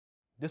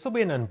This will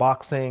be an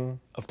unboxing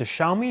of the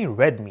Xiaomi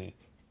Redmi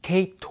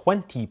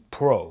K20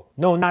 Pro.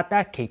 No, not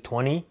that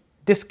K20,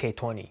 this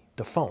K20,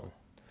 the phone.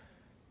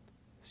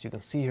 So you can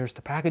see here's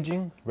the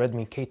packaging,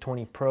 Redmi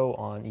K20 Pro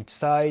on each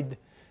side.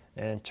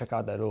 And check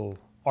out that little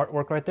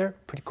artwork right there,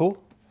 pretty cool.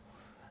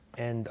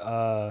 And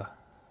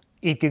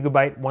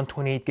 8GB,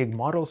 128GB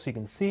model, so you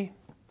can see.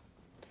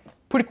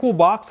 Pretty cool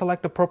box. I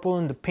like the purple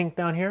and the pink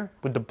down here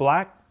with the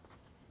black.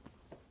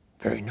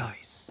 Very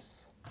nice.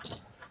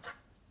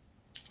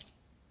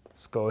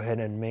 Let's go ahead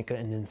and make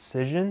an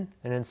incision,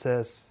 and it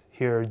says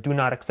here, do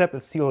not accept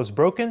if seal is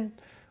broken.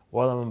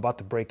 Well, I'm about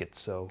to break it,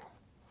 so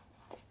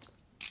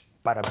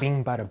bada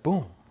bing, bada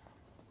boom.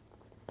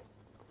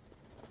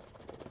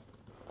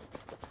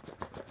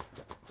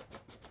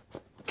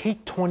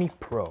 K20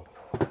 Pro.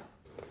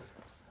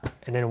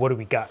 And then what do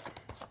we got?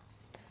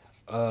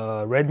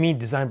 Redmi,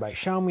 designed by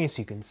Xiaomi, as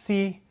you can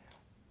see.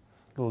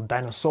 Little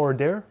dinosaur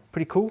there,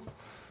 pretty cool.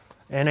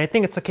 And I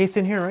think it's a case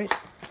in here, right?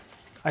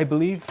 I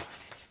believe.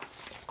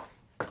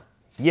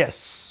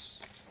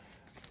 Yes,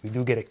 we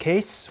do get a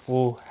case.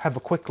 We'll have a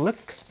quick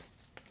look.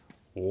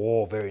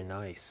 Oh, very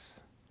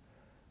nice.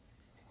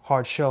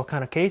 Hard shell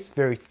kind of case,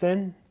 very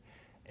thin.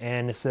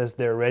 And it says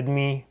they're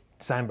Redmi,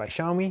 designed by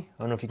Xiaomi. I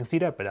don't know if you can see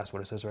that, but that's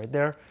what it says right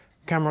there.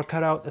 Camera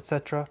cutout,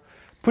 etc.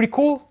 Pretty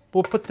cool.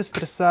 We'll put this to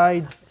the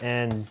side.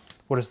 And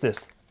what is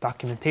this?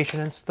 Documentation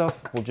and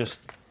stuff. We'll just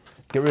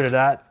get rid of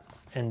that.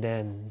 And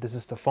then this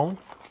is the phone.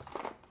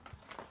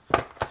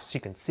 So you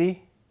can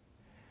see,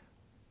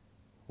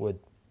 with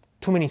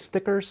too many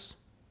stickers,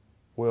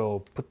 we'll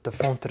put the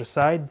phone to the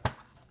side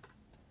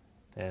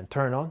and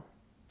turn on,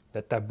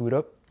 let that boot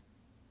up.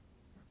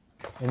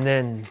 And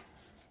then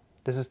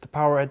this is the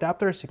power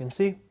adapter, as you can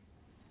see.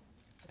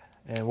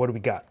 And what do we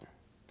got?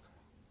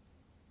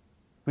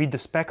 Read the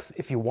specs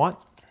if you want.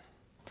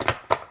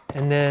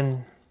 And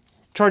then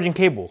charging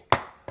cable.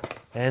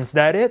 And is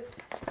that it?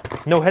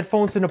 No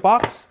headphones in the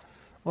box?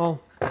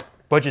 Well,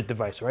 budget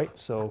device, right?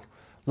 So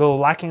a little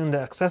lacking in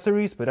the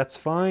accessories, but that's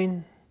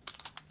fine.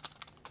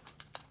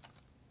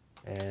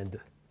 And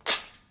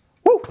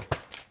woo!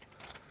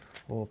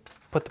 We'll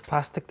put the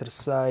plastic to the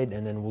side,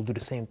 and then we'll do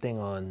the same thing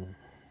on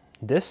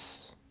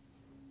this.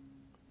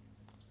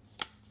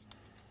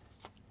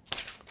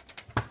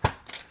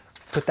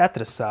 Put that to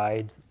the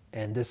side,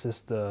 and this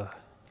is the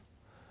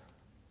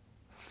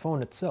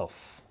phone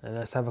itself. And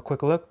let's have a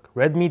quick look.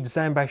 Redmi,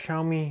 designed by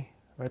Xiaomi,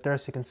 right there,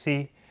 as you can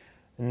see.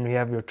 And we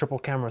have your triple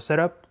camera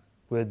setup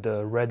with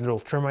the red little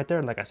trim right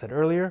there, like I said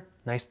earlier.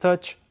 Nice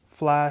touch,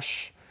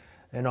 flash,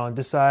 and on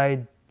this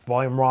side,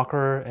 volume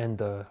rocker and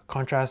the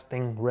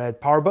contrasting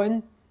red power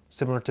button,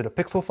 similar to the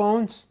Pixel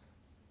phones.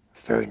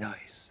 Very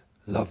nice,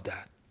 love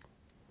that.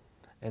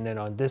 And then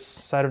on this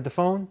side of the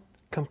phone,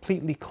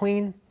 completely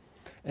clean.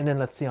 And then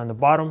let's see on the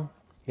bottom,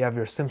 you have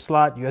your SIM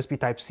slot, USB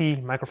Type-C,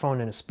 microphone,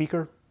 and a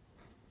speaker.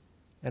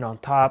 And on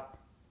top,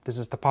 this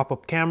is the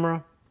pop-up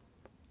camera,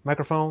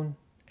 microphone,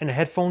 and a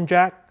headphone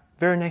jack.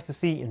 Very nice to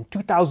see in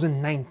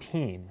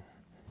 2019.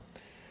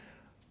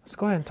 Let's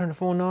go ahead and turn the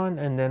phone on,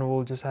 and then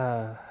we'll just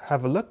have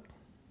a look.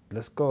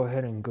 Let's go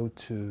ahead and go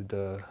to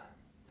the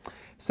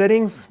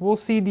settings. We'll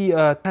see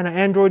the kind of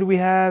Android we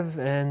have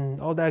and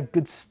all that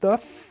good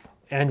stuff.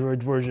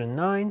 Android version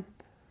 9,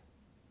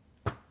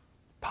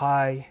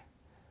 Pi,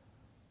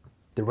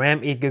 the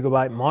RAM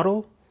 8GB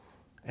model,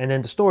 and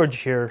then the storage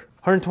here,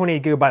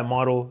 128GB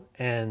model,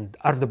 and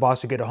out of the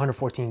box you get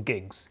 114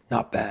 gigs.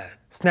 Not bad.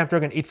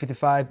 Snapdragon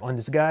 855 on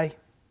this guy.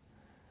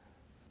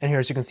 And here,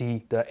 as you can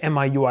see, the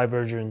MIUI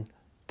version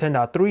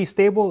 10.3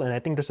 stable, and I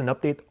think there's an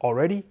update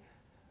already.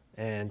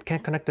 And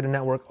can't connect to the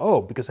network.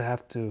 Oh, because I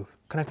have to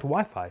connect to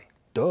Wi-Fi.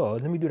 Duh,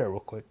 let me do that real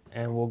quick.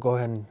 And we'll go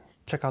ahead and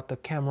check out the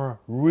camera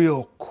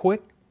real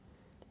quick.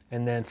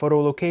 And then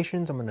photo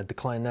locations, I'm gonna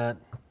decline that.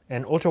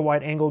 And ultra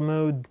wide angle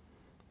mode,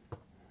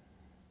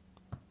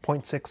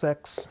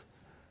 0.6x.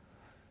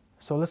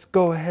 So let's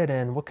go ahead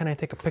and what can I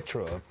take a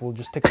picture of? We'll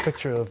just take a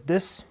picture of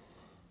this.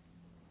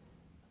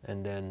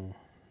 And then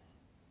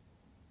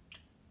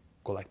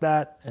go like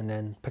that. And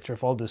then picture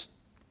of all this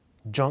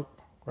junk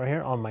right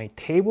here on my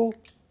table.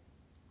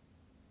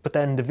 Put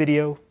that in the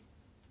video,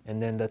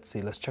 and then let's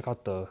see, let's check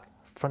out the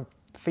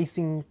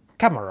front-facing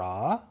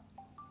camera.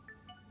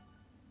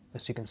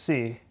 As you can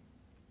see,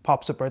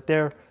 pops up right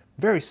there,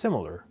 very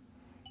similar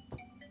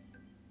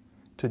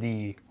to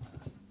the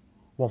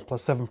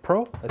OnePlus 7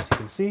 Pro, as you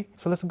can see.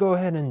 So let's go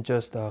ahead and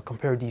just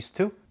compare these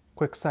two.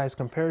 Quick size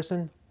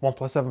comparison,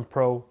 OnePlus 7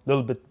 Pro, a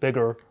little bit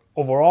bigger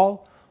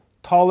overall,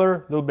 taller,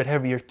 a little bit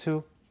heavier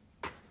too.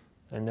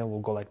 And then we'll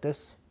go like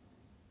this.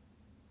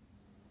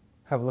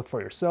 Have a look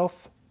for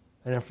yourself.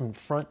 And then from the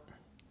front,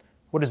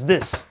 what is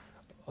this?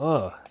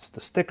 It's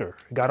the sticker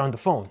it got on the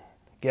phone.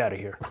 Get out of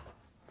here.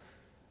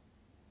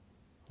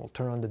 We'll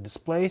turn on the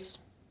displays.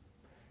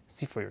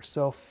 See for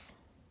yourself.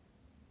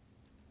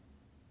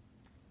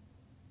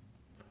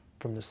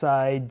 From the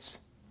sides.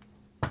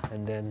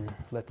 And then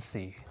let's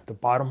see, the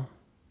bottom.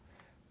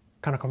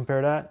 Kind of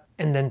compare that.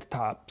 And then the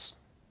tops.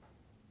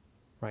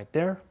 Right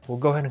there. We'll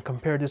go ahead and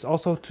compare this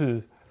also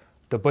to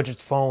the budget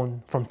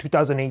phone from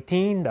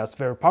 2018 that's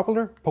very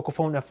popular,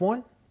 Pocophone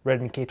F1,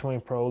 Redmi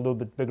K20 Pro, a little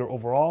bit bigger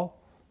overall,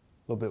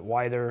 a little bit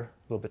wider,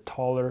 a little bit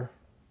taller.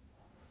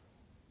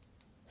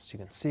 As you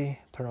can see,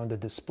 turn on the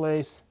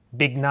displays,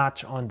 big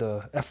notch on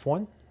the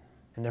F1,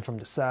 and then from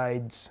the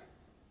sides,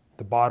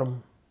 the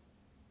bottom,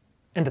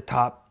 and the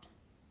top,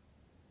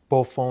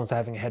 both phones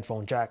having a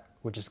headphone jack,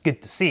 which is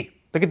good to see.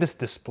 Look at this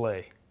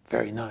display,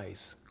 very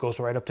nice. Goes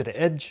right up to the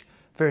edge,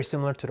 very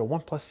similar to the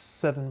OnePlus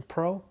 7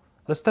 Pro.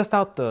 Let's test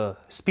out the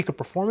speaker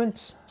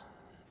performance.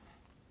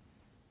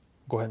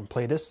 Go ahead and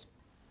play this.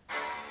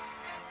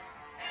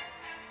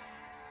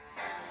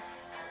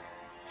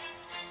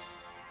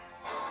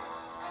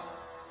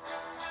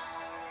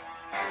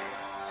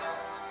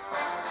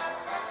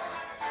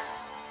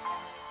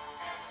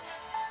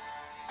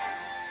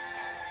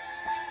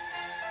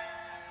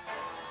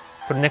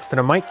 Put it next to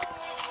the mic.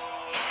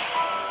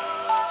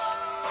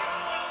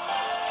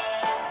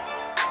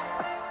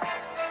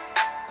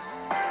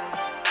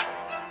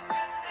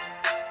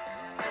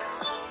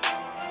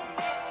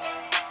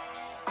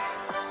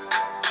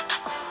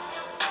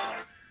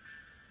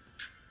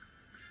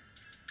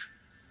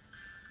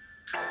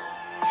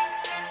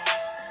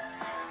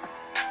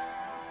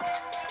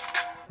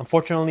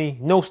 Unfortunately,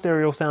 no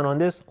stereo sound on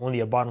this, only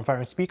a bottom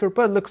firing speaker,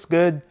 but it looks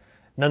good.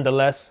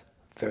 Nonetheless,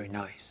 very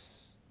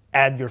nice.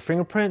 Add your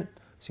fingerprint.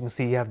 So you can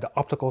see you have the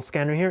optical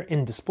scanner here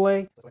in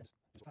display.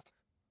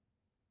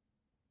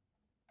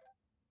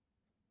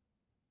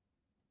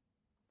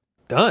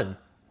 Done.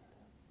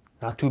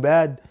 Not too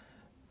bad.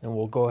 And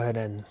we'll go ahead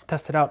and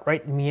test it out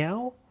right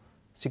meow.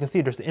 So you can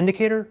see there's the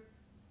indicator.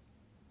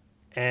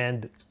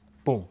 And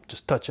boom,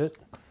 just touch it.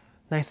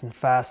 Nice and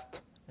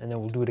fast. And then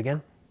we'll do it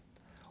again.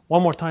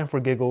 One more time for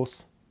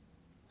giggles.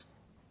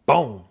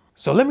 Boom.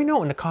 So let me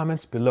know in the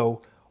comments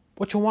below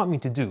what you want me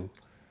to do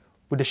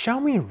with the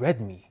Xiaomi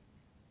Redmi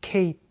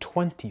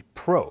K20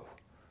 Pro.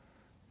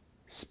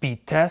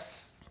 Speed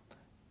tests,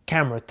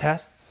 camera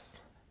tests,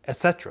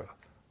 etc.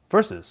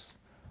 versus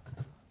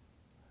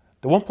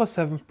the OnePlus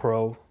 7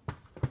 Pro,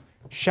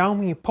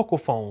 Xiaomi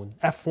Pocophone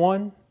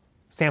F1,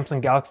 Samsung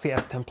Galaxy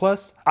S10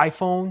 Plus,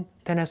 iPhone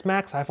XS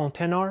Max, iPhone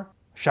XR,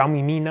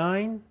 Xiaomi Mi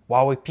 9,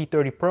 Huawei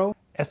P30 Pro,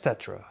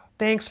 etc.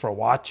 Thanks for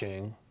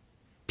watching.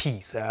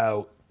 Peace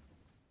out.